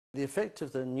The effect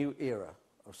of the new era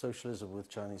of socialism with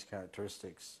Chinese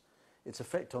characteristics, its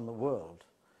effect on the world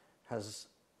has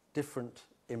different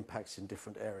impacts in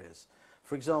different areas.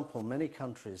 For example, many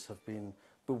countries have been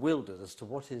bewildered as to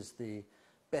what is the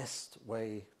best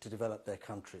way to develop their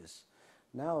countries.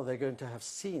 Now they're going to have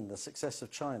seen the success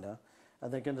of China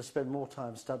and they're going to spend more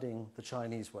time studying the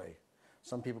Chinese way.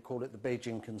 Some people call it the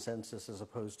Beijing consensus as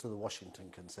opposed to the Washington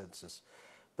consensus.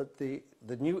 But the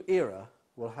new era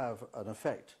will have an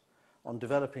effect on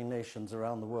developing nations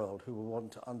around the world who will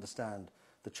want to understand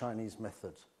the Chinese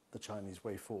method, the Chinese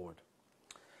way forward.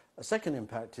 A second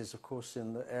impact is, of course,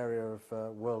 in the area of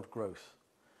world growth.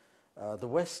 The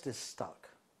West is stuck.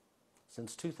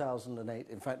 Since 2008,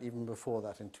 in fact, even before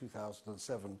that, in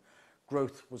 2007,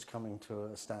 growth was coming to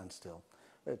a standstill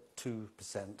at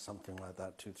 2%, something like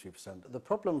that, 2-3%. The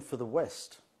problem for the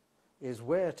West is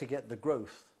where to get the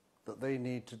growth that they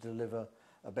need to deliver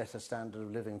a better standard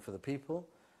of living for the people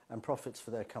and profits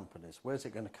for their companies. Where's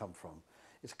it going to come from?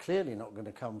 It's clearly not going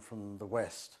to come from the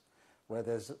West, where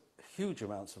there's huge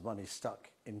amounts of money stuck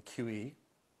in QE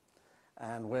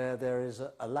and where there is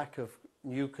a lack of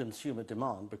new consumer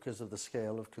demand because of the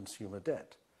scale of consumer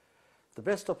debt. The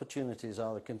best opportunities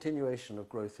are the continuation of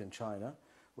growth in China,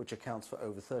 which accounts for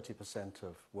over 30%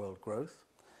 of world growth,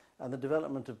 and the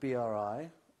development of BRI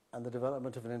and the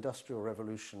development of an industrial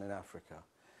revolution in Africa.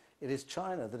 It is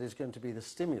China that is going to be the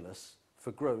stimulus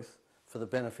for growth for the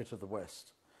benefit of the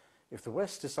West. If the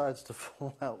West decides to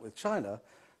fall out with China,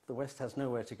 the West has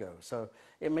nowhere to go. So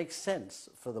it makes sense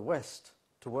for the West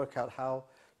to work out how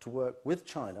to work with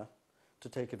China to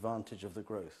take advantage of the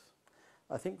growth.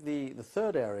 I think the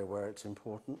third area where it's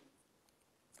important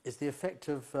is the effect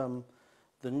of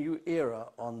the new era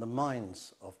on the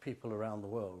minds of people around the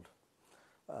world.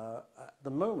 At the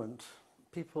moment,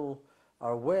 people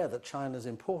are aware that China is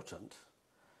important,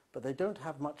 but they don't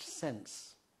have much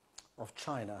sense of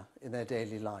China in their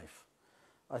daily life.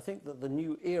 I think that the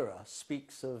new era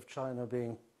speaks of China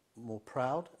being more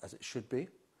proud, as it should be,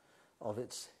 of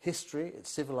its history, its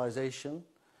civilization,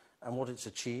 and what it's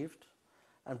achieved,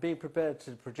 and being prepared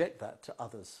to project that to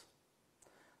others.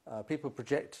 People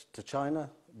project to China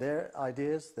their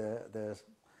ideas,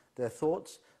 their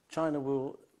thoughts. China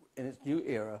will, in its new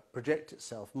era, project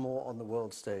itself more on the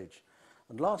world stage.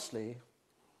 And lastly,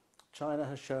 China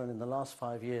has shown in the last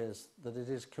 5 years that it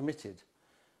is committed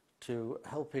to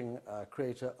helping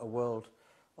create a world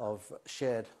of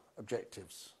shared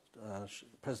objectives.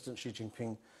 President Xi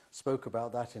Jinping spoke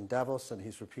about that in Davos, and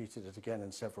he's repeated it again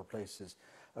in several places.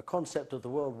 A concept of the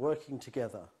world working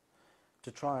together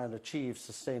to try and achieve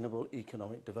sustainable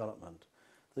economic development.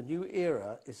 The new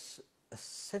era is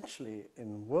essentially,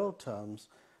 in world terms,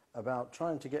 about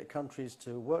trying to get countries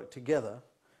to work together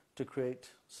to create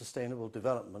sustainable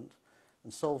development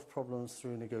and solve problems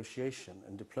through negotiation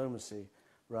and diplomacy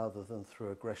rather than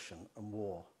through aggression and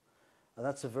war. And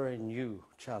that's a very new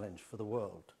challenge for the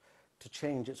world, to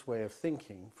change its way of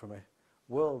thinking from a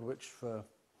world which for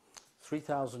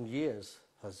 3,000 years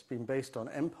has been based on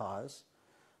empires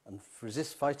and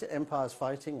empires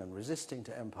fighting and resisting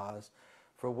to empires,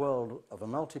 for a world of a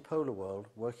multipolar world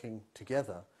working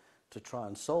together to try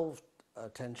and solve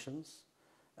tensions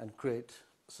and create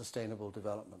sustainable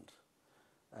development.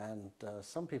 And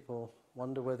some people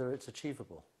wonder whether it's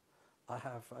achievable. I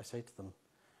say to them,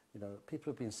 you know,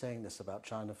 people have been saying this about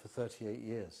China for 38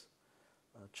 years.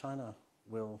 China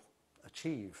will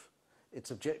achieve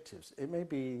its objectives. They'll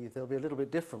be a little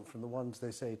bit different from the ones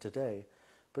they say today,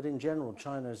 but in general,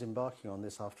 China is embarking on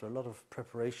this after a lot of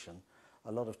preparation,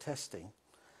 a lot of testing,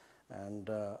 and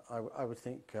I would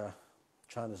think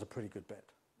China's a pretty good bet.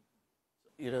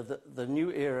 You know, the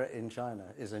new era in China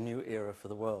is a new era for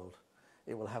the world.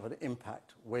 It will have an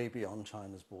impact way beyond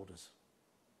China's borders.